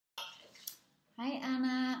Hi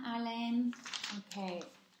Anna, Alain. Okay.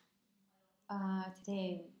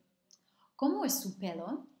 Today, ¿cómo es su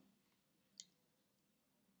pelo?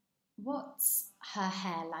 What's her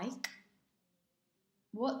hair like?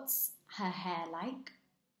 What's her hair like?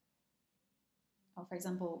 Or for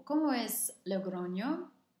example, ¿cómo es Logroño?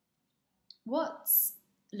 What's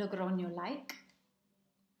Logroño like?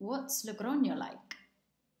 What's Logroño like?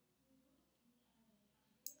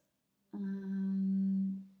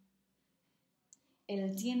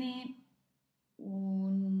 Él tiene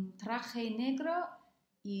un traje negro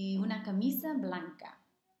y una camisa blanca.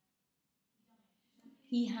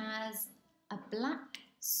 He has a black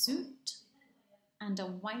suit and a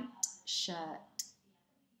white shirt.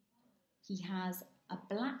 He has a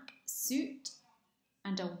black suit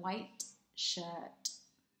and a white shirt.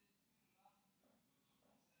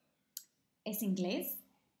 ¿Es inglés?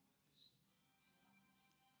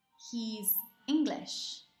 He's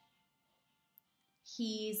English.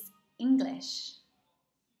 He's English.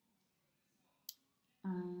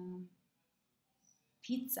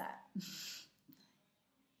 Pizza.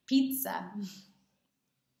 Pizza.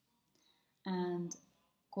 And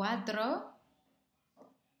cuadro,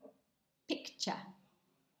 picture.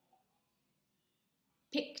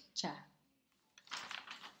 Picture.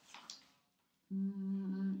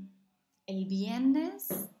 El viernes,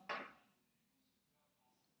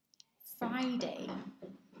 Friday.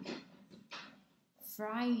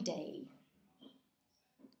 Friday.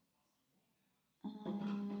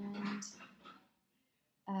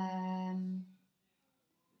 And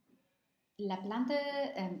la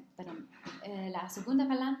segunda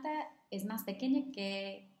planta es más pequeña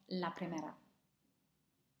que la primera.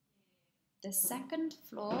 The second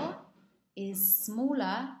floor is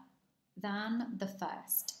smaller than the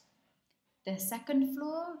first. The second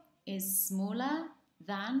floor is smaller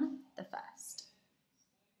than the first.